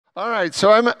All right,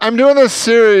 so I'm doing this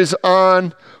series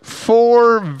on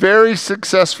 4 very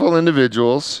successful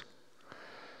individuals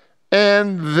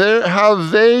and how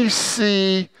they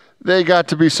see they got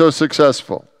to be so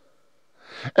successful.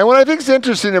 And what I think is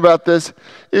interesting about this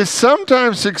is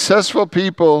sometimes successful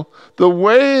people, the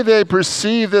way they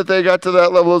perceive that they got to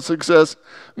that level of success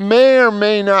may or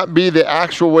may not be the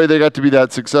actual way they got to be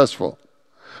that successful.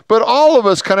 But all of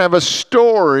us kind of have a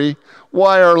story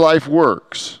why our life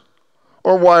works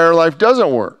or why our life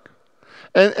doesn't work.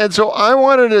 And so I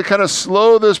wanted to kind of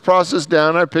slow this process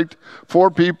down. I picked 4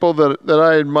 people that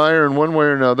I admire in one way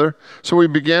or another. So we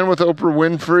began with Oprah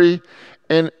Winfrey,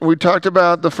 and we talked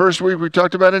about, the first week we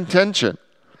talked about intention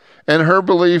and her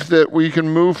belief that we can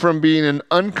move from being an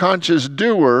unconscious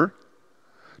doer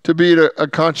to being a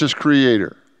conscious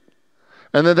creator.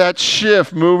 And that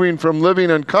shift, moving from living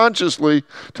unconsciously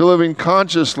to living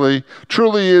consciously,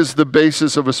 truly is the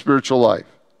basis of a spiritual life.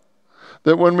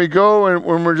 That when we go and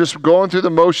when we're just going through the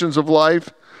motions of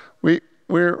life,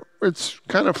 it's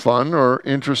kind of fun or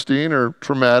interesting or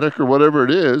traumatic or whatever it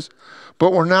is,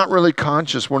 but we're not really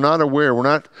conscious. We're not aware. We're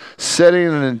not setting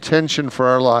an intention for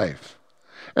our life.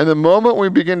 And the moment we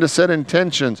begin to set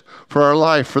intentions for our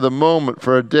life, for the moment,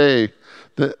 for a day,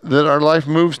 that our life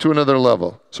moves to another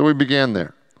level. So we began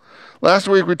there. Last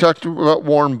week we talked about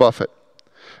Warren Buffett.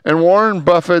 And Warren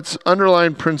Buffett's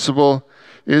underlying principle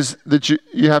is that you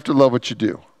have to love what you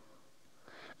do.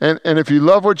 And if you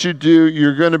love what you do,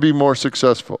 you're going to be more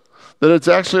successful. That it's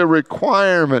actually a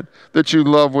requirement that you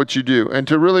love what you do. And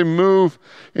to really move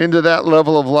into that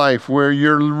level of life where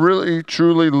you're really,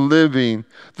 truly living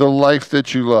the life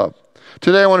that you love.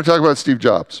 Today I want to talk about Steve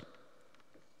Jobs.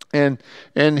 And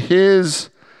his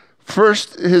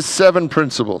 7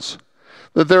 principles.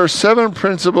 That there are 7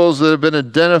 principles that have been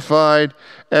identified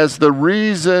as the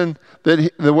reason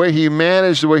that the way he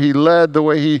managed, the way he led, the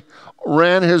way he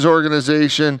ran his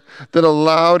organization that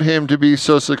allowed him to be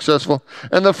so successful.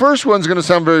 And the first one's going to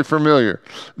sound very familiar,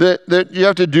 that you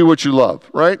have to do what you love,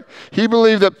 right? He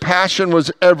believed that passion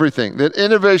was everything, that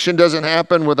innovation doesn't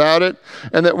happen without it,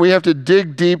 and that we have to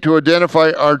dig deep to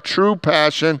identify our true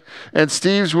passion. And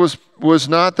Steve's was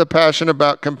not the passion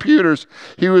about computers.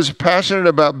 He was passionate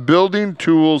about building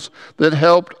tools that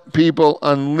helped people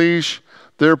unleash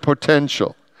their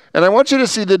potential. And I want you to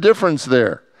see the difference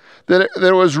there. That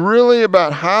it was really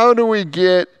about how do we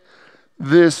get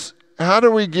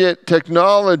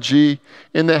technology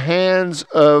in the hands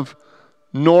of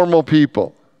normal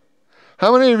people.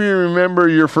 How many of you remember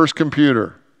your first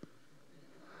computer?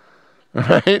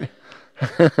 Right?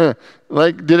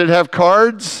 Like, did it have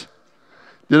cards?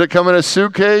 Did it come in a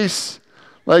suitcase?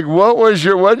 Like, what was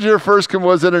your first,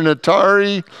 was it an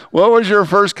Atari? What was your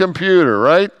first computer,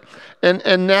 right?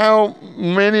 And now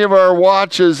many of our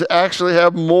watches actually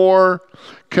have more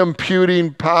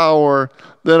computing power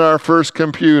than our first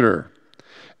computer.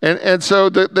 And so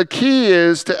the key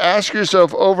is to ask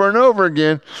yourself over and over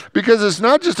again, because it's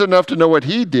not just enough to know what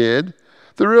he did.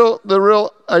 The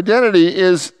real identity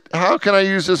is, how can I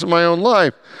use this in my own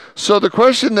life? So the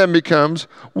question then becomes,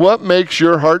 what makes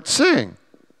your heart sing?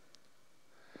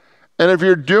 And if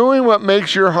you're doing what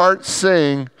makes your heart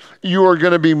sing, you are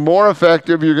going to be more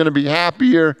effective, you're going to be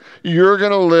happier, you're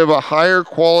going to live a higher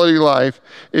quality life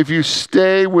if you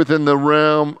stay within the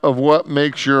realm of what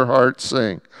makes your heart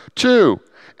sing. 2,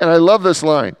 and I love this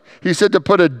line, he said to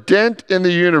put a dent in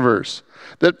the universe,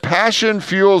 that passion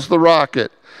fuels the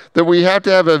rocket, that we have to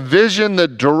have a vision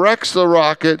that directs the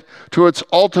rocket to its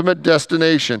ultimate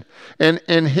destination. And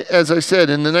as I said,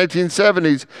 in the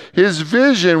 1970s, his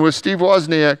vision with Steve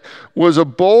Wozniak was a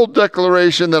bold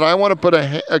declaration that I want to put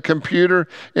a computer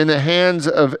in the hands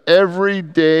of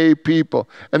everyday people.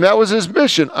 And that was his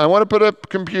mission. I want to put a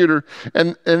computer,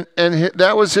 and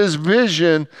that was his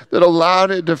vision that allowed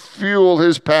it to fuel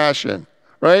his passion,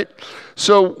 right?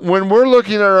 So when we're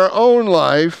looking at our own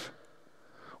life,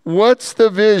 what's the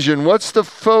vision? What's the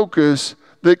focus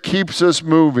that keeps us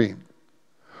moving?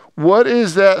 What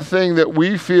is that thing that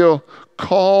we feel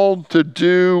called to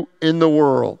do in the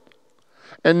world?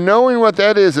 And knowing what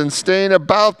that is and staying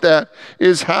about that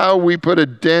is how we put a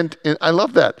dent in, I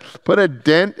love that, put a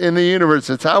dent in the universe.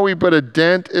 It's how we put a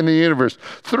dent in the universe.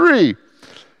 3,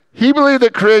 he believed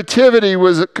that creativity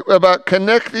was about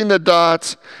connecting the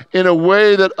dots in a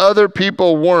way that other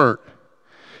people weren't.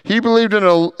 He believed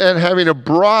in having a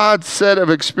broad set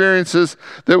of experiences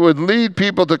that would lead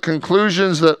people to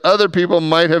conclusions that other people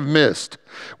might have missed.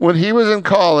 When he was in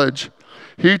college,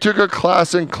 he took a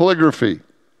class in calligraphy.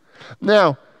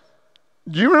 Now,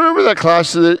 do you remember that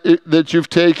class that you've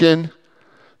taken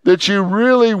that you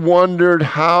really wondered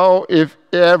how, if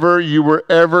ever, you were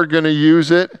ever going to use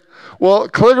it? Well,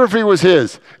 calligraphy was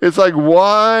his. It's like,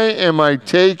 why am I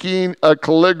taking a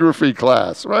calligraphy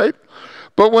class, right?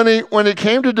 But when it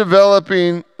came to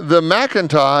developing the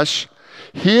Macintosh,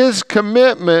 his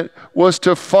commitment was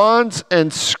to fonts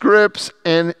and scripts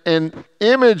and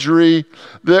imagery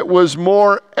that was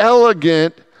more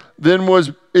elegant than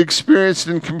was experienced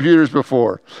in computers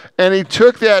before. And he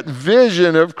took that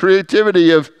vision of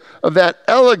creativity, of that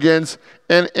elegance,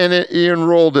 and he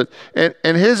enrolled it.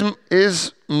 And his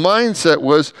mindset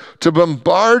was to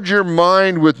bombard your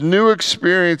mind with new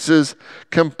experiences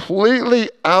completely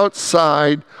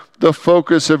outside the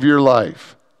focus of your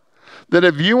life. That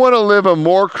if you want to live a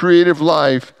more creative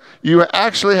life, you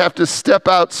actually have to step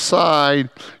outside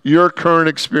your current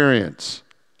experience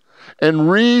and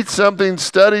read something,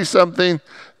 study something,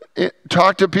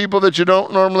 talk to people that you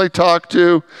don't normally talk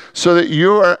to, so that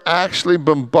you are actually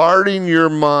bombarding your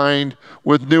mind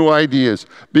with new ideas.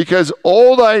 Because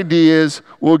old ideas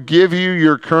will give you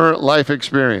your current life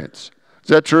experience. Is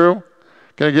that true?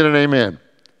 Can I get an amen?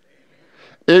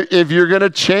 If you're going to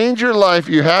change your life,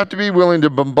 you have to be willing to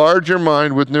bombard your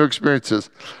mind with new experiences.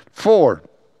 4,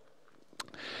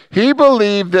 he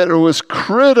believed that it was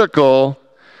critical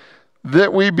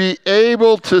that we be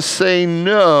able to say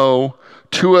no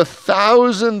to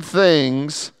 1,000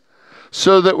 things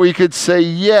so that we could say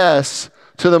yes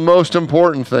to the most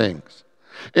important things.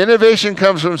 Innovation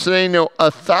comes from saying no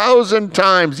 1,000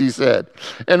 times, he said.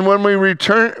 And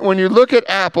when you look at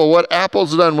Apple, what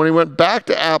Apple's done, when he went back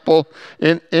to Apple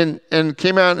and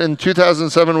came out in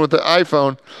 2007 with the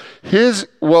iPhone,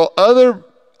 other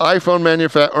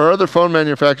other phone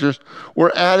manufacturers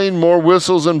were adding more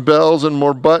whistles and bells and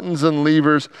more buttons and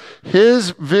levers.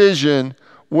 His vision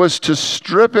was to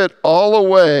strip it all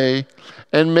away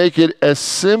and make it as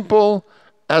simple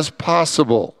as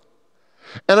possible.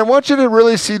 And I want you to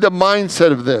really see the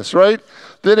mindset of this, right?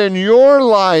 That in your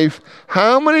life,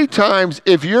 how many times,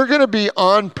 if you're going to be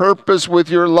on purpose with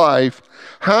your life,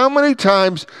 how many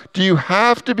times do you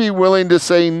have to be willing to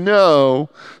say no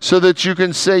so that you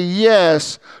can say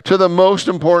yes to the most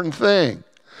important thing?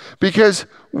 Because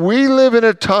we live in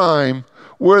a time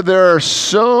where there are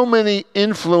so many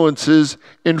influences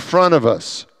in front of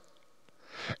us.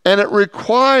 And it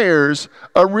requires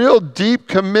a real deep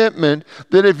commitment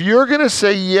that if you're going to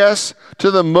say yes to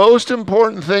the most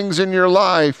important things in your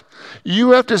life,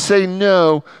 you have to say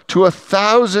no to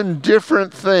 1,000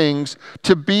 different things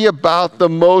to be about the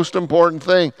most important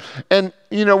thing. And,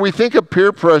 we think of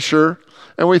peer pressure,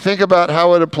 and we think about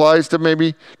how it applies to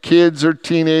maybe kids or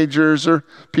teenagers or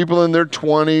people in their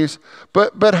 20s.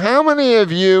 But how many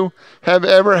of you have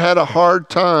ever had a hard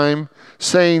time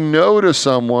saying no to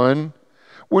someone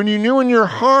when you knew in your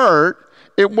heart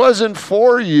it wasn't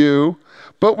for you,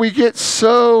 but we get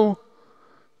so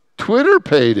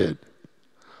Twitter-pated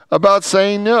about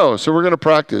saying no? So we're going to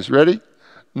practice. Ready?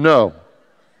 No.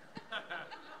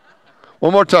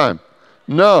 One more time.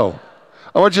 No.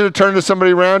 I want you to turn to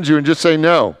somebody around you and just say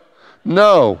no.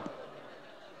 No.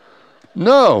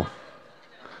 No.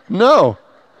 No.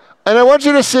 And I want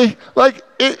you to see,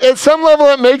 at some level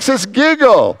it makes us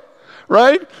giggle,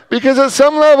 right? Because at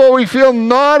some level we feel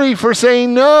naughty for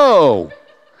saying no.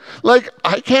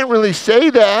 I can't really say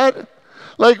that.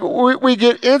 We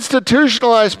get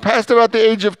institutionalized past about the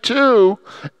age of 2,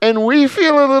 and we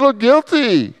feel a little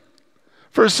guilty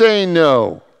for saying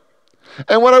no.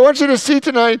 And what I want you to see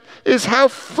tonight is how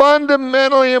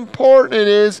fundamentally important it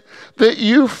is that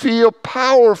you feel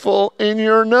powerful in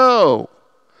your no.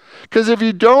 Because if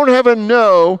you don't have a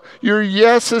no, your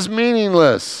yes is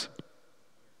meaningless.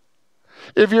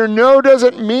 If your no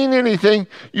doesn't mean anything,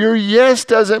 your yes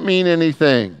doesn't mean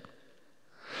anything.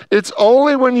 It's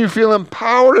only when you feel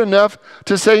empowered enough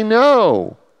to say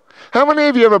no. How many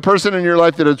of you have a person in your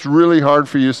life that it's really hard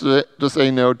for you to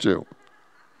say no to?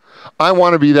 I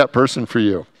want to be that person for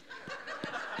you.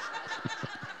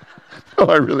 No,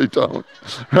 I really don't.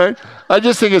 Right? I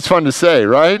just think it's fun to say,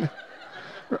 right?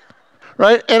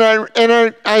 Right?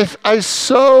 And I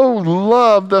so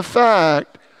love the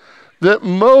fact that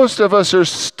most of us are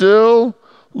still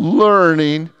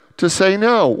learning to say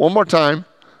no. One more time.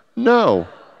 No.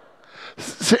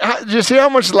 Did you see how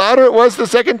much louder it was the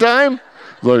second time?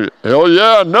 Hell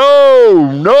yeah,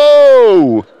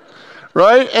 no.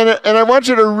 Right? And I want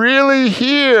you to really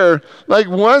hear,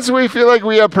 once we feel like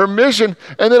we have permission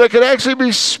and that it could actually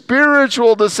be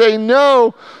spiritual to say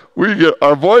no,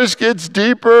 our voice gets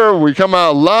deeper, we come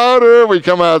out louder, we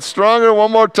come out stronger.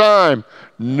 One more time.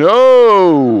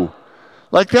 No.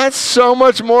 That's so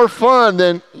much more fun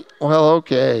than,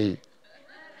 okay.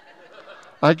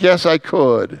 I guess I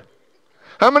could.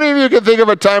 How many of you can think of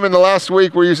a time in the last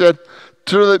week where you said,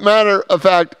 to the matter of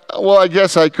fact, well, I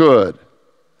guess I could.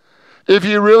 If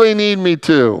you really need me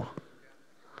to.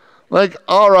 Like,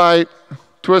 all right,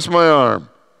 twist my arm.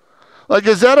 Like,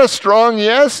 is that a strong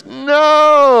yes?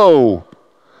 No.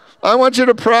 I want you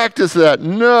to practice that.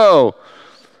 No.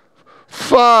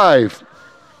 5.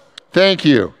 Thank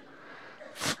you.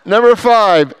 Number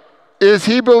 5 is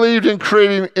he believed in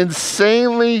creating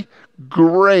insanely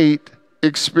great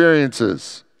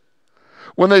experiences.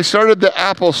 When they started the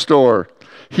Apple Store,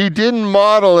 he didn't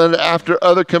model it after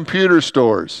other computer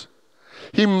stores.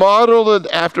 He modeled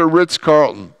it after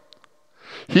Ritz-Carlton.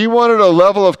 He wanted a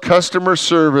level of customer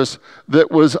service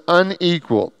that was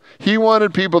unequaled. He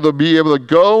wanted people to be able to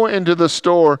go into the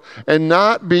store and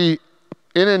not be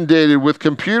inundated with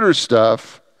computer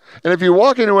stuff. And if you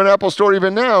walk into an Apple store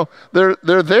even now, they're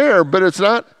there, but it's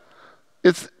not,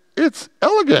 it's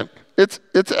elegant. It's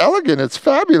elegant. It's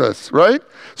fabulous, right?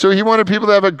 So he wanted people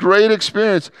to have a great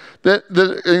experience.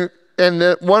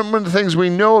 And one of the things we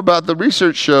know about the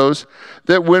research shows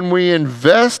that when we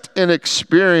invest in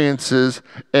experiences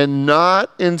and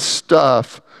not in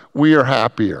stuff, we are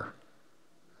happier.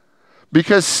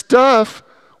 Because stuff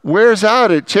wears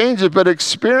out, it changes, but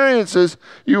experiences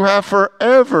you have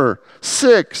forever.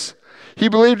 6, he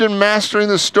believed in mastering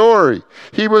the story.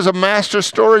 He was a master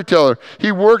storyteller.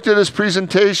 He worked at his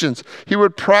presentations. He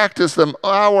would practice them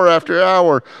hour after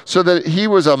hour so that he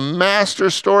was a master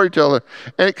storyteller.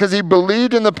 And because he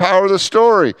believed in the power of the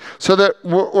story, so that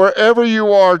wherever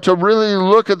you are, to really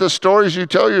look at the stories you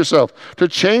tell yourself, to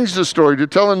change the story, to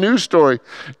tell a new story.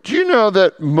 Do you know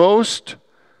that most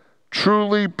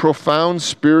truly profound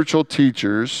spiritual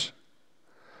teachers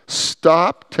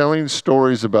stop telling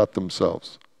stories about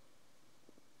themselves?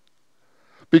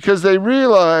 Because they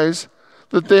realize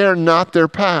that they are not their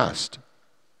past.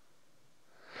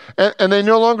 And they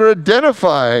no longer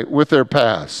identify with their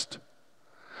past.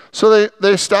 So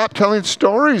they stop telling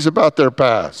stories about their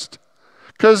past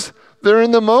because they're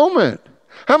in the moment.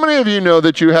 How many of you know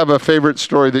that you have a favorite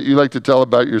story that you like to tell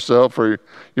about yourself or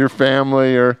your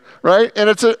family, or right? And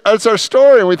it's our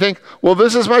story, and we think, well,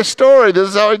 this is my story. This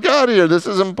is how I got here. This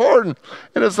is important.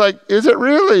 And it's like, is it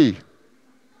really?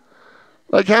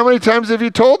 Like, how many times have you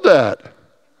told that?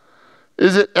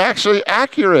 Is it actually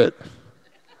accurate?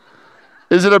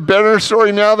 Is it a better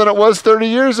story now than it was 30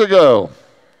 years ago?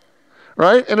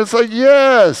 Right? And it's like,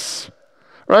 yes.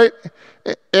 Right?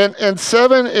 And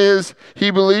 7 is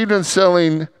he believed in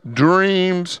selling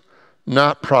dreams,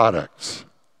 not products.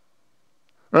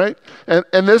 Right?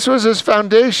 And this was his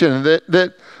foundation,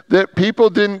 that people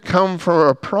didn't come for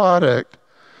a product.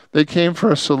 They came for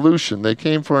a solution. They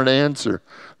came for an answer.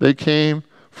 They came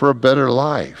for a better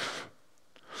life.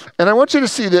 And I want you to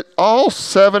see that all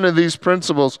 7 of these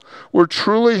principles were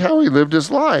truly how he lived his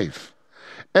life.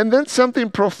 And then something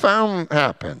profound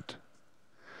happened.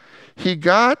 He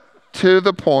got to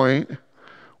the point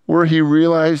where he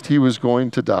realized he was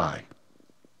going to die.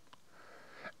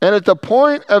 And at the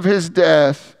point of his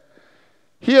death,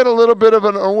 he had a little bit of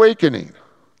an awakening.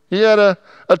 He had a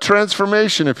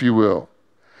transformation, if you will.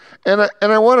 And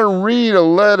I want to read a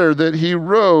letter that he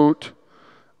wrote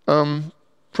from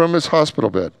his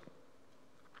hospital bed.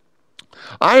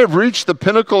 I have reached the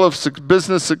pinnacle of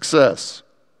business success.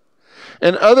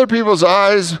 In other people's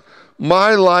eyes,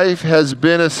 my life has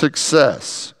been a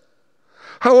success.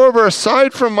 However,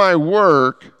 aside from my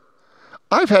work,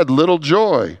 I've had little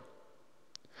joy.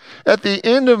 At the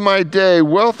end of my day,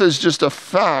 wealth is just a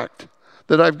fact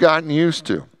that I've gotten used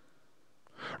to.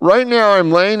 Right now,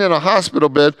 I'm laying in a hospital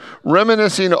bed,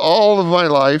 reminiscing all of my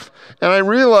life, and I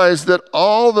realize that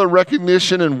all the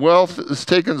recognition and wealth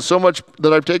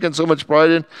that I've taken so much pride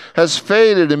in has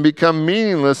faded and become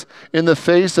meaningless in the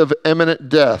face of imminent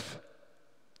death.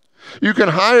 You can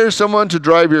hire someone to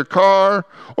drive your car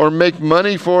or make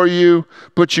money for you,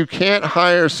 but you can't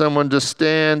hire someone to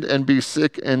stand and be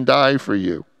sick and die for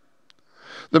you.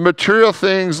 The material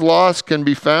things lost can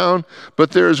be found,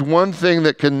 but there is one thing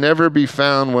that can never be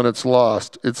found when it's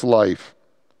lost. It's life.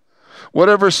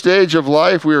 Whatever stage of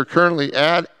life we are currently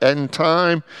at in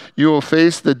time, you will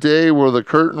face the day where the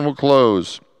curtain will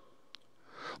close.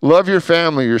 Love your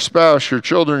family, your spouse, your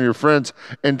children, your friends,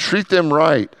 and treat them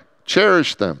right.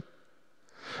 Cherish them.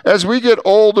 As we get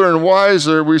older and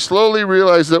wiser, we slowly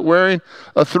realize that wearing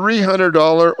a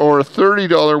 $300 or a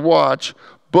 $30 watch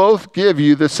both give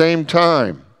you the same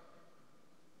time.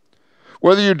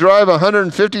 Whether you drive a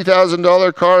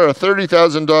 $150,000 car or a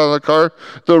 $30,000 car,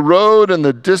 the road and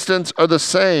the distance are the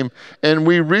same, and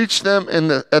we reach them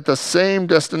at the same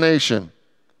destination.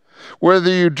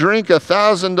 Whether you drink a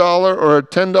 $1,000 or a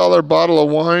 $10 bottle of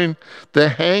wine, the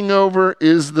hangover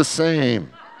is the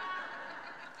same.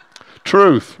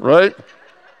 Truth, right?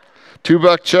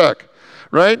 $2 Chuck,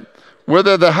 right?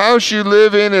 Whether the house you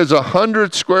live in is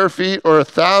 100 square feet or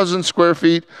 1,000 square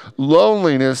feet,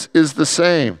 loneliness is the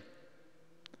same.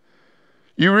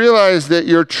 You realize that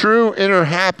your true inner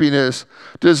happiness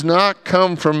does not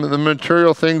come from the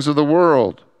material things of the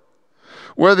world.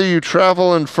 Whether you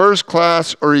travel in first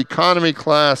class or economy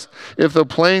class, if the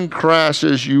plane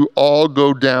crashes, you all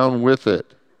go down with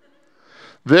it.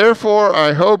 Therefore,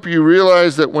 I hope you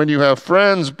realize that when you have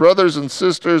friends, brothers and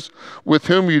sisters with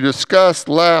whom you discuss,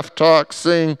 laugh, talk,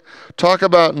 sing, talk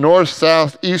about north,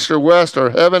 south, east or west,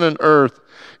 or heaven and earth,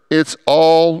 it's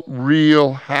all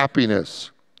real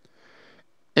happiness.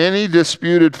 Any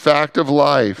disputed fact of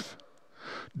life,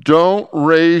 don't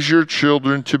raise your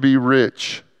children to be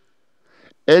rich.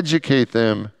 Educate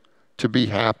them to be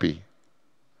happy.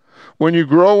 When you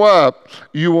grow up,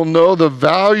 you will know the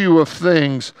value of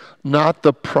things, not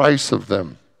the price of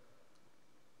them.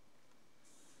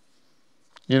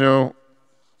 You know,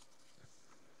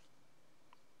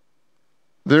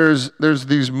 there's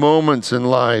these moments in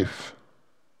life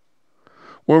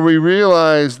where we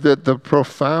realize that the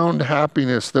profound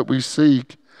happiness that we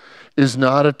seek is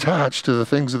not attached to the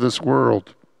things of this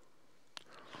world.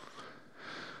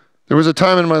 There was a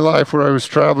time in my life where I was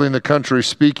traveling the country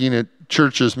speaking at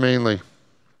churches mainly.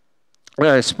 And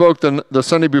I spoke the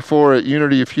Sunday before at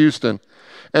Unity of Houston.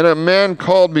 And a man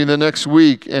called me the next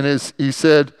week and he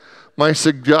said, "My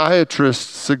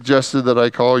psychiatrist suggested that I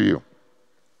call you."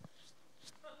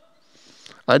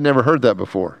 I'd never heard that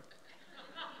before.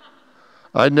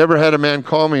 I'd never had a man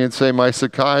call me and say, "My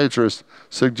psychiatrist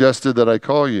suggested that I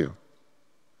call you."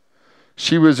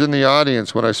 She was in the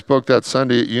audience when I spoke that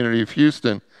Sunday at Unity of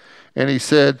Houston. And he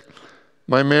said,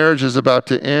 "My marriage is about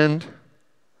to end.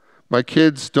 My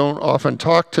kids don't often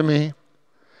talk to me.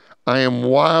 I am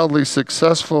wildly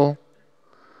successful,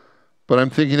 but I'm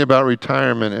thinking about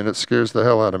retirement and it scares the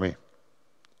hell out of me.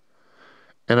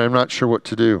 And I'm not sure what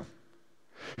to do."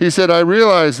 He said, "I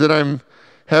realize that I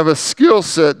have a skill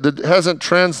set that hasn't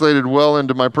translated well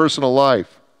into my personal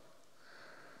life,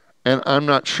 and I'm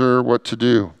not sure what to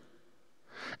do."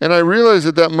 And I realized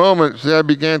at that moment, I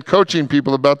began coaching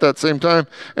people about that same time,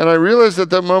 and I realized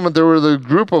at that moment there were the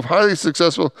group of highly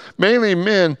successful, mainly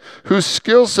men, whose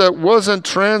skill set wasn't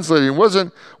translating,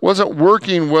 wasn't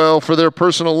working well for their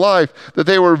personal life, that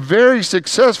they were very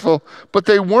successful, but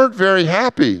they weren't very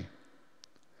happy.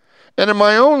 And in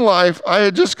my own life, I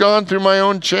had just gone through my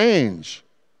own change.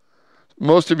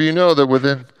 Most of you know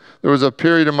that there was a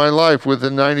period in my life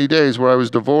within 90 days where I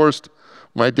was divorced.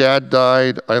 My dad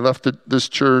died. I left this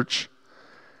church.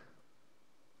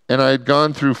 And I had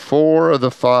gone through 4 of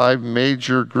the 5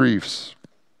 major griefs,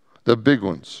 the big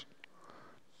ones.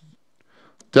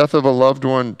 Death of a loved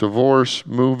one, divorce,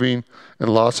 moving,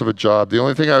 and loss of a job. The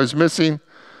only thing I was missing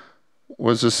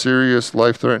was a serious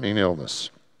life-threatening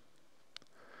illness.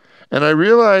 And I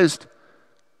realized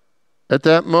at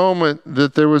that moment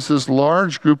that there was this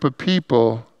large group of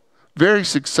people, very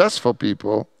successful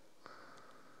people,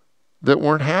 that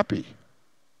weren't happy.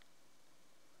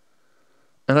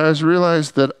 And I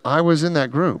realized that I was in that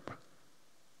group.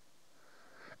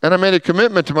 And I made a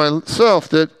commitment to myself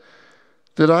that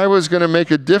I was going to make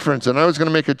a difference and I was going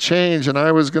to make a change and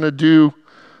I was going to do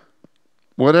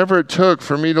whatever it took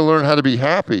for me to learn how to be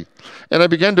happy. And I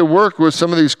began to work with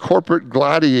some of these corporate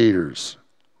gladiators.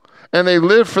 And they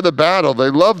lived for the battle. They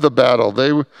loved the battle.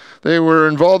 They were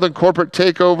involved in corporate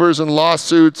takeovers and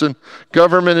lawsuits and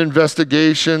government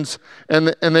investigations.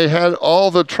 And they had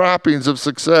all the trappings of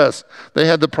success. They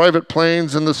had the private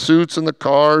planes and the suits and the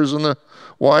cars and the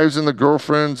wives and the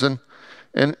girlfriends and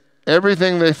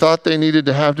everything they thought they needed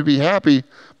to have to be happy,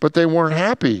 but they weren't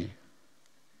happy.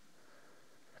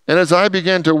 And as I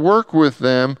began to work with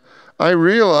them, I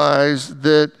realized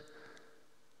that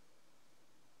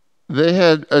they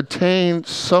had attained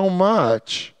so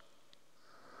much,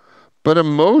 but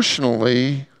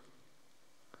emotionally,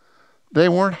 they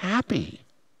weren't happy.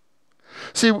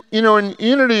 See, you know, in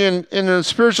Unity and in the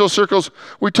spiritual circles,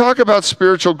 we talk about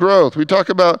spiritual growth. We talk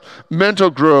about mental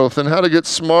growth and how to get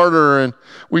smarter. And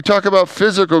we talk about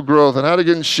physical growth and how to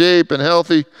get in shape and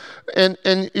healthy. And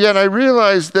yet I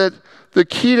realized that the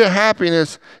key to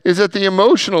happiness is at the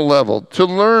emotional level, to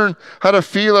learn how to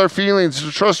feel our feelings,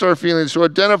 to trust our feelings, to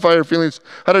identify our feelings,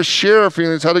 how to share our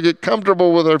feelings, how to get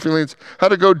comfortable with our feelings, how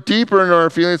to go deeper into our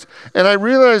feelings. And I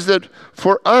realized that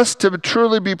for us to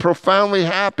truly be profoundly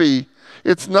happy,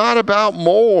 it's not about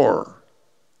more.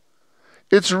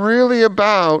 It's really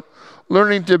about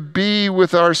learning to be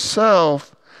with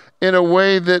ourselves in a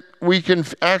way that we can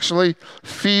actually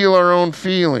feel our own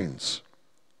feelings.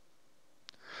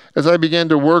 As I began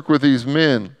to work with these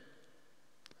men,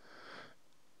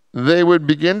 they would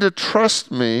begin to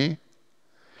trust me,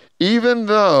 even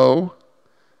though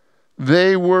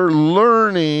they were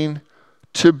learning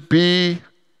to be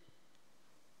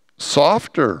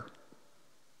softer.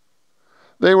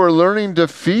 They were learning to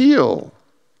feel.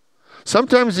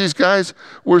 Sometimes these guys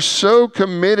were so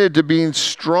committed to being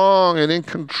strong and in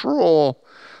control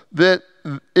that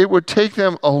it would take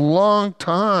them a long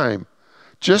time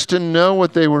just to know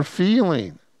what they were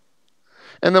feeling.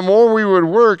 And the more we would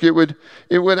work, it would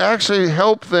actually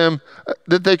help them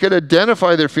that they could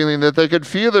identify their feeling, that they could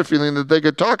feel their feeling, that they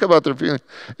could talk about their feeling.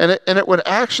 And it would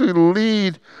actually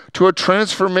lead to a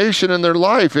transformation in their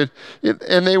life. And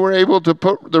they were able to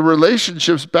put the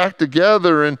relationships back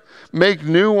together and make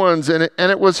new ones. And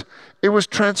it was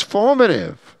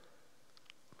transformative.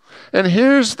 And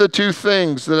here's the two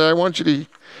things that I want you to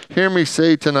hear me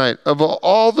say tonight. Of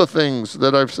all the things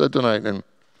that I've said tonight, and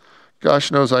gosh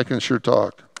knows I can sure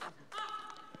talk.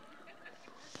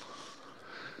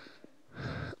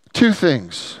 Two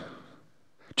things,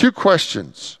 two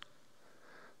questions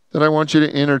that I want you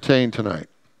to entertain tonight.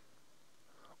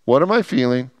 What am I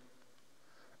feeling,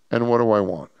 and what do I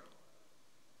want?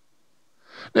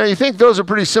 Now, you think those are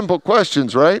pretty simple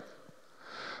questions, right?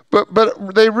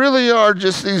 But they really are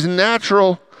just these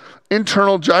natural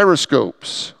internal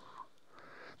gyroscopes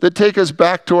that take us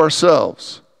back to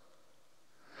ourselves.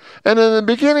 And in the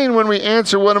beginning, when we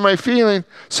answer, what am I feeling?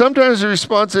 Sometimes the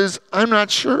response is, I'm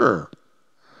not sure.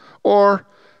 Or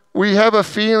we have a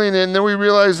feeling and then we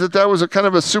realize that was a kind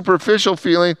of a superficial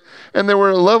feeling, and there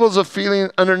were levels of feeling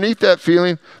underneath that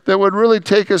feeling that would really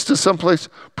take us to someplace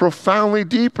profoundly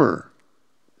deeper.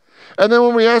 And then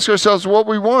when we ask ourselves what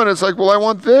we want, it's like, well, I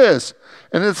want this.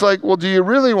 And it's like, well, do you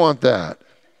really want that?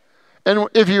 And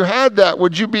if you had that,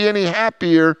 would you be any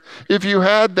happier if you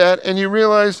had that and you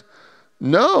realize,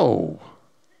 no.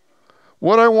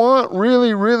 What I want,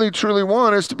 really, really, truly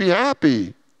want is to be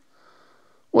happy.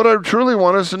 What I truly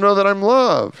want is to know that I'm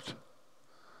loved.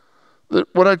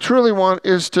 What I truly want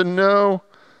is to know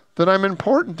that I'm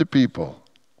important to people.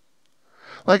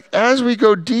 Like, as we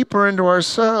go deeper into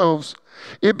ourselves,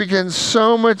 it becomes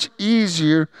so much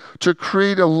easier to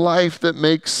create a life that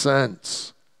makes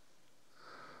sense.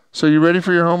 So you ready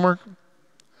for your homework?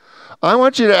 I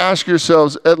want you to ask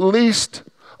yourselves at least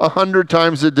 100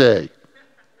 times a day.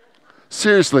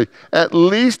 Seriously, at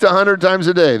least 100 times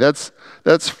a day. That's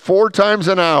 4 times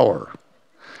an hour.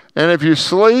 And if you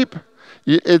sleep,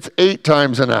 it's 8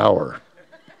 times an hour.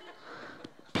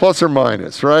 Plus or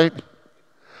minus, right?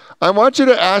 I want you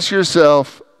to ask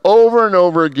yourself over and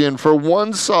over again for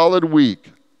one solid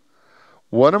week,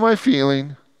 what am I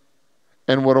feeling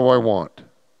and what do I want?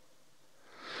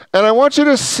 And I want you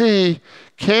to see,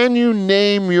 can you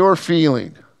name your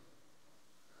feeling?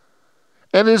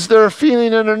 And is there a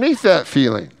feeling underneath that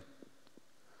feeling?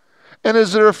 And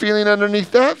is there a feeling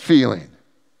underneath that feeling?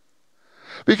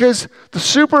 Because the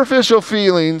superficial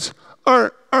feelings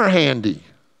are handy.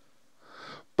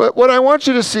 But what I want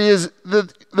you to see is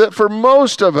that for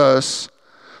most of us,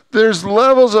 there's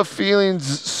levels of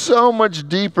feelings so much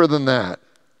deeper than that.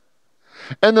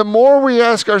 And the more we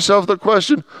ask ourselves the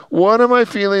question, what am I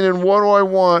feeling and what do I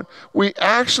want? We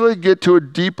actually get to a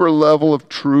deeper level of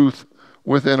truth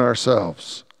within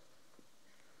ourselves.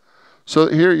 So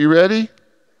here, you ready?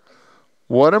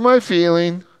 What am I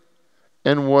feeling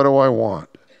and what do I want?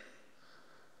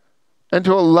 And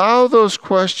to allow those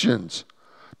questions,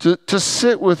 to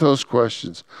sit with those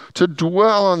questions, to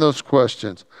dwell on those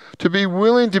questions, to be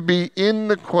willing to be in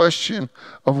the question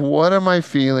of what am I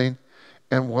feeling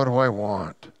and what do I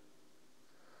want?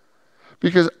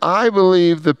 Because I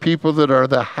believe the people that are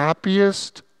the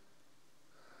happiest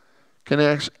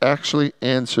can actually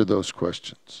answer those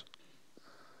questions.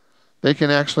 They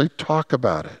can actually talk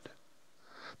about it.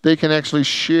 They can actually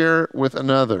share with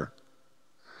another.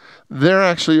 They're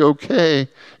actually okay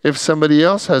if somebody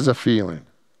else has a feeling.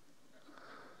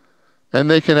 And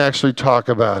they can actually talk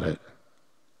about it.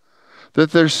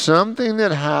 That there's something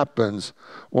that happens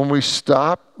when we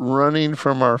stop running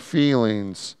from our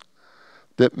feelings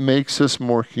that makes us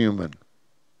more human.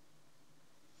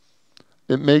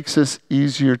 It makes us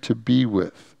easier to be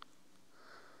with.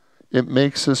 It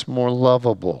makes us more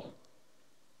lovable.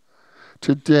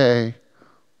 Today,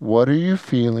 what are you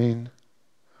feeling?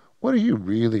 What are you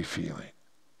really feeling?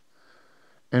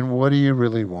 And what do you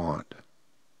really want?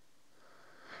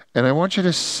 And I want you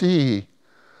to see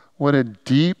what a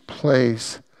deep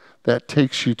place that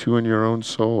takes you to in your own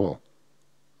soul.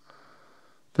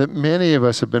 That many of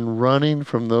us have been running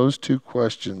from those two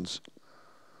questions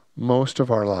most of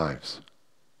our lives.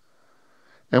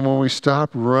 And when we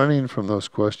stop running from those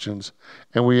questions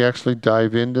and we actually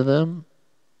dive into them,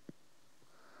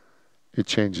 it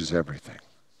changes everything.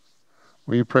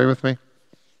 Will you pray with me?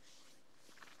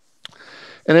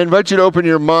 And I invite you to open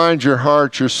your mind, your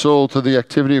heart, your soul to the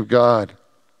activity of God.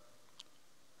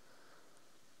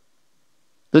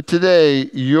 That today,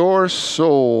 your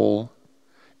soul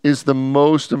is the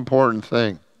most important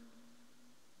thing.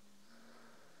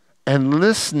 And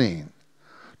listening,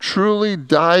 truly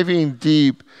diving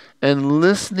deep and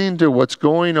listening to what's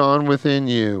going on within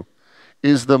you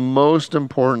is the most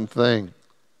important thing.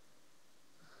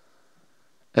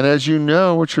 And as you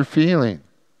know what you're feeling,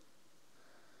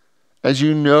 as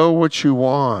you know what you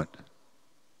want,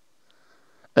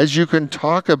 as you can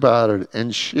talk about it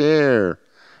and share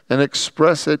and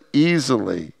express it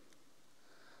easily,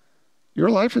 your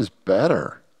life is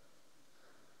better.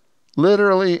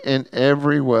 Literally in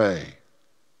every way.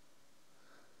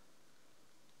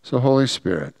 So Holy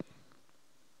Spirit,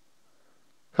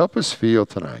 help us feel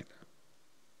tonight.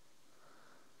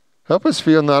 Help us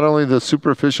feel not only the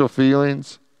superficial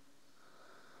feelings,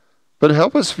 but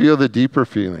help us feel the deeper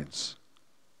feelings.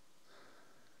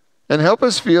 And help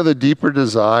us feel the deeper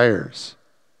desires.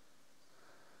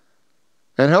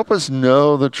 And help us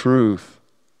know the truth.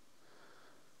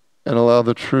 And allow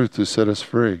the truth to set us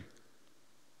free.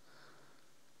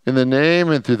 In the name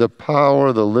and through the power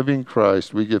of the living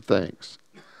Christ, we give thanks.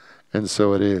 And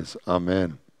so it is.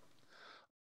 Amen.